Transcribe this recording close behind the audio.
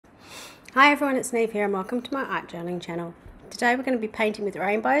Hi everyone, it's Niamh here and welcome to my art journaling channel. Today we're going to be painting with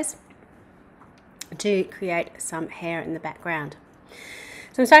rainbows to create some hair in the background.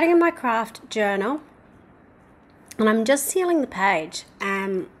 So I'm starting in my craft journal and I'm just sealing the page.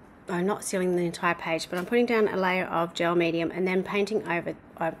 I'm not sealing the entire page, but I'm putting down a layer of gel medium and then painting over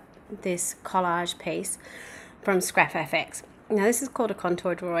this collage piece from Scrap FX. Now this is called a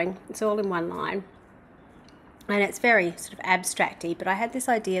contour drawing. It's all in one line. And it's very sort of abstracty, but I had this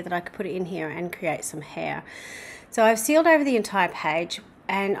idea that I could put it in here and create some hair. So I've sealed over the entire page,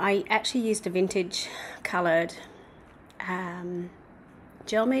 and I actually used a vintage coloured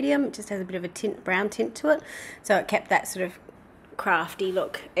gel medium. It just has a bit of a brown tint to it, so it kept that sort of crafty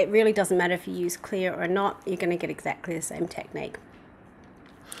look. It really doesn't matter if you use clear or not, you're going to get exactly the same technique.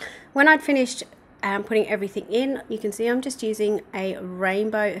 When I'd finished putting everything in, you can see I'm just using a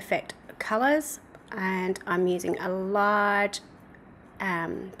rainbow effect colours, and I'm using a large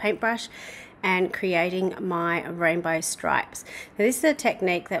paintbrush and creating my rainbow stripes. Now, this is a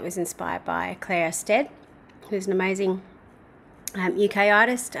technique that was inspired by Claire Stead, who's an amazing UK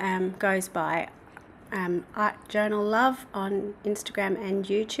artist, goes by Art Journal Love on Instagram and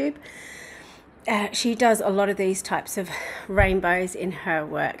YouTube. She does a lot of these types of rainbows in her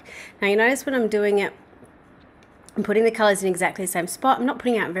work. Now you notice when I'm doing it, I'm putting the colours in exactly the same spot. I'm not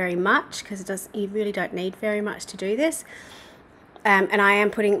putting out very much because you really don't need very much to do this. And I am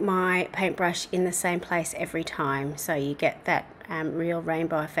putting my paintbrush in the same place every time, so you get that real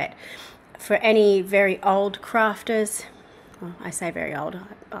rainbow effect. For any very old crafters, well, I say very old,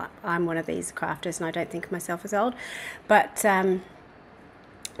 I'm one of these crafters and I don't think of myself as old, but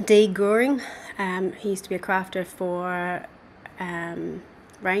Dee Goring, he used to be a crafter for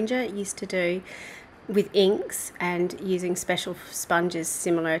Ranger, used to do with inks and using special sponges,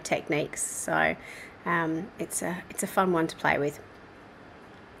 similar techniques. So it's a fun one to play with.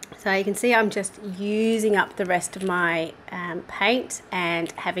 So you can see I'm just using up the rest of my paint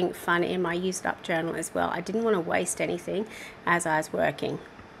and having fun in my used up journal as well. I didn't want to waste anything as I was working.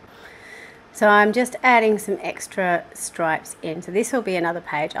 So I'm just adding some extra stripes in. So this will be another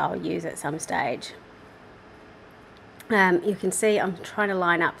page I'll use at some stage. You can see I'm trying to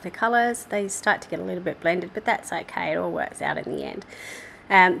line up the colours. They start to get a little bit blended, but that's okay. It all works out in the end.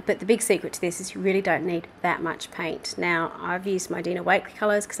 But the big secret to this is you really don't need that much paint. Now, I've used my Dina Wakley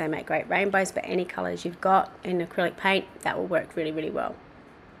colours because they make great rainbows, but any colours you've got in acrylic paint, that will work really, really well.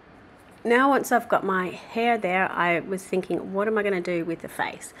 Now, once I've got my hair there, I was thinking, what am I going to do with the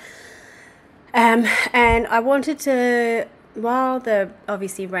face? And I wanted to, while the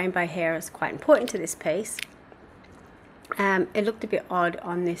obviously rainbow hair is quite important to this piece, it looked a bit odd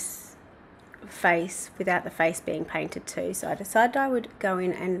on this face without the face being painted too, so I decided I would go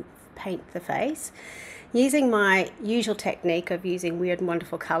in and paint the face using my usual technique of using weird and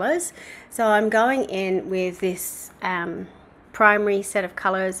wonderful colours. So I'm going in with this primary set of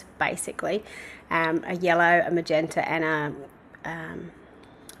colours, basically a yellow, a magenta and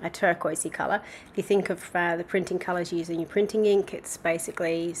a turquoisey colour. If you think of the printing colours using your printing ink, it's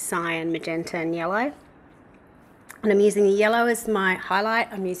basically cyan, magenta and yellow. And I'm using the yellow as my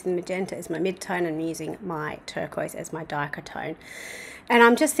highlight, I'm using the magenta as my mid-tone, and I'm using my turquoise as my darker tone. And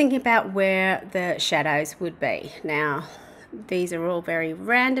I'm just thinking about where the shadows would be. Now, these are all very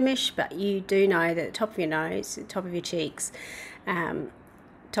randomish, but you do know that the top of your nose, the top of your cheeks,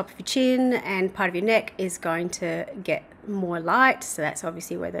 top of your chin and part of your neck is going to get more light, so that's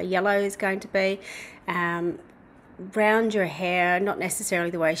obviously where the yellow is going to be. Round your hair, not necessarily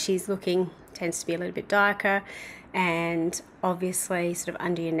the way she's looking, tends to be a little bit darker, and obviously sort of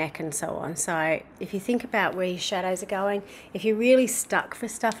under your neck and so on. So if you think about where your shadows are going, if you're really stuck for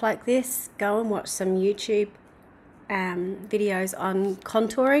stuff like this, go and watch some YouTube videos on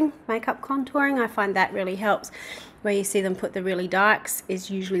contouring, makeup contouring. I find that really helps. Where you see them put the really darks is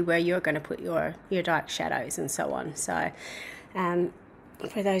usually where you're going to put your dark shadows and so on. So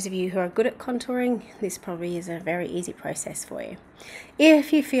for those of you who are good at contouring, this probably is a very easy process for you.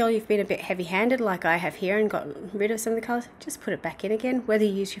 If you feel you've been a bit heavy-handed like I have here and gotten rid of some of the colours, just put it back in again. Whether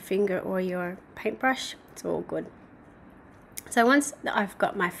you use your finger or your paintbrush, it's all good. So once I've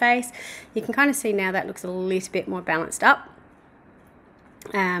got my face, you can kind of see now that looks a little bit more balanced up,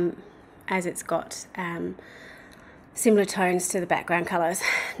 as it's got similar tones to the background colours.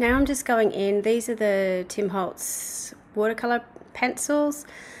 Now I'm just going in, these are the Tim Holtz watercolour pencils,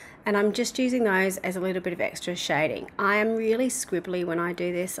 and I'm just using those as a little bit of extra shading. I am really scribbly when I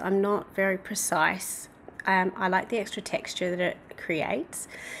do this. I'm not very precise. I like the extra texture that it creates.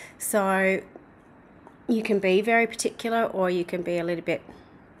 So you can be very particular or you can be a little bit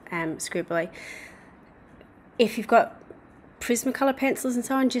scribbly. If you've got Prismacolor pencils and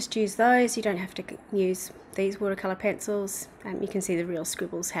so on, just use those. You don't have to use these watercolor pencils. You can see the real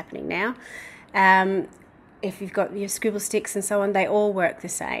scribbles happening now. If you've got your scribble sticks and so on, they all work the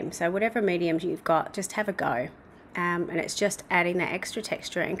same. So whatever mediums you've got, just have a go. And it's just adding that extra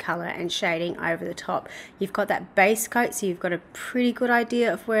texture and colour and shading over the top. You've got that base coat, so you've got a pretty good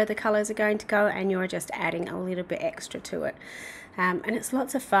idea of where the colours are going to go, and you're just adding a little bit extra to it. And it's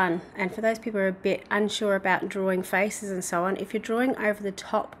lots of fun. And for those people who are a bit unsure about drawing faces and so on, if you're drawing over the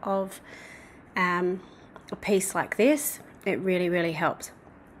top of a piece like this, it really, really helps.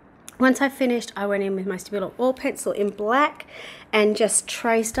 Once I finished, I went in with my Stabilo Oil pencil in black and just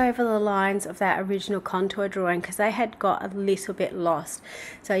traced over the lines of that original contour drawing, because they had got a little bit lost.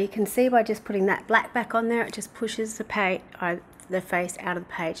 So you can see by just putting that black back on there, it just pushes the face out of the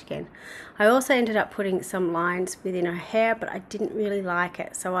page again. I also ended up putting some lines within her hair, but I didn't really like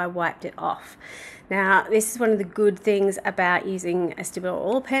it, so I wiped it off. Now, this is one of the good things about using a Stabilo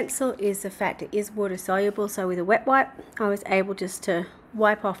Oil pencil, is the fact it is water soluble. So with a wet wipe, I was able just to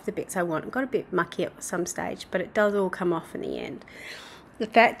wipe off the bits I want. It got a bit mucky at some stage, but it does all come off in the end. The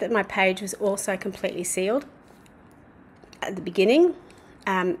fact that my page was also completely sealed at the beginning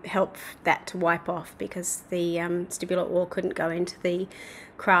helped that to wipe off, because the Stabilo Oil couldn't go into the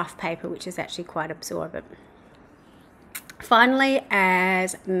craft paper, which is actually quite absorbent. Finally,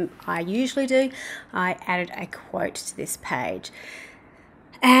 as I usually do, I added a quote to this page.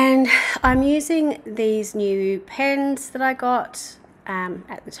 And I'm using these new pens that I got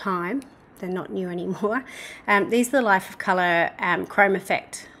at the time. They're not new anymore. These are the Life of Colour Chrome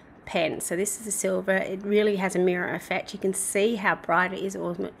Effect pen. So this is a silver. It really has a mirror effect. You can see how bright it is.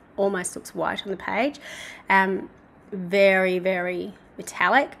 It almost looks white on the page. Very, very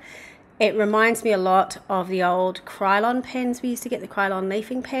metallic. It reminds me a lot of the old Krylon pens. We used to get the Krylon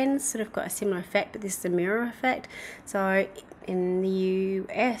leafing pens, sort of got a similar effect, but this is a mirror effect. So in the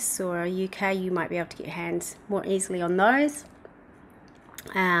US or UK, you might be able to get your hands more easily on those.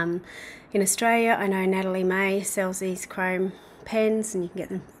 In Australia, I know Natalie May sells these chrome pens, and you can get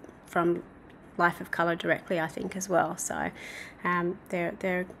them from Life of Colour directly, I think, as well. So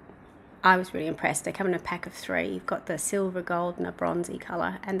I was really impressed. They come in a pack of 3. You've got the silver, gold and a bronzy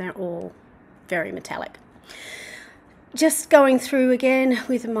colour, and they're all very metallic. Just going through again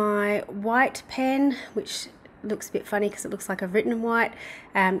with my white pen, which looks a bit funny because it looks like I've written in white,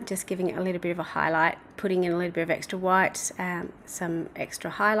 just giving it a little bit of a highlight, putting in a little bit of extra white, some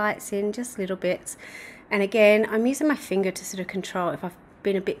extra highlights in, just little bits. And again, I'm using my finger to sort of control if I've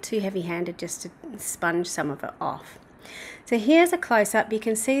been a bit too heavy-handed, just to sponge some of it off. So here's a close-up. You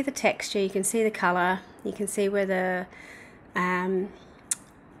can see the texture, you can see the colour, you can see where the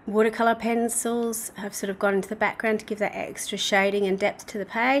watercolour pencils have sort of gone into the background to give that extra shading and depth to the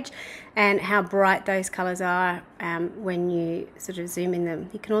page, and how bright those colours are when you sort of zoom in them.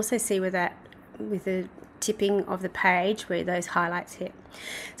 You can also see where that, with the tipping of the page, where those highlights hit.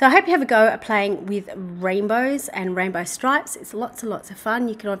 So I hope you have a go at playing with rainbows and rainbow stripes. It's lots and lots of fun.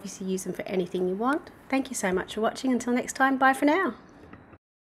 You can obviously use them for anything you want. Thank you so much for watching. Until next time, bye for now.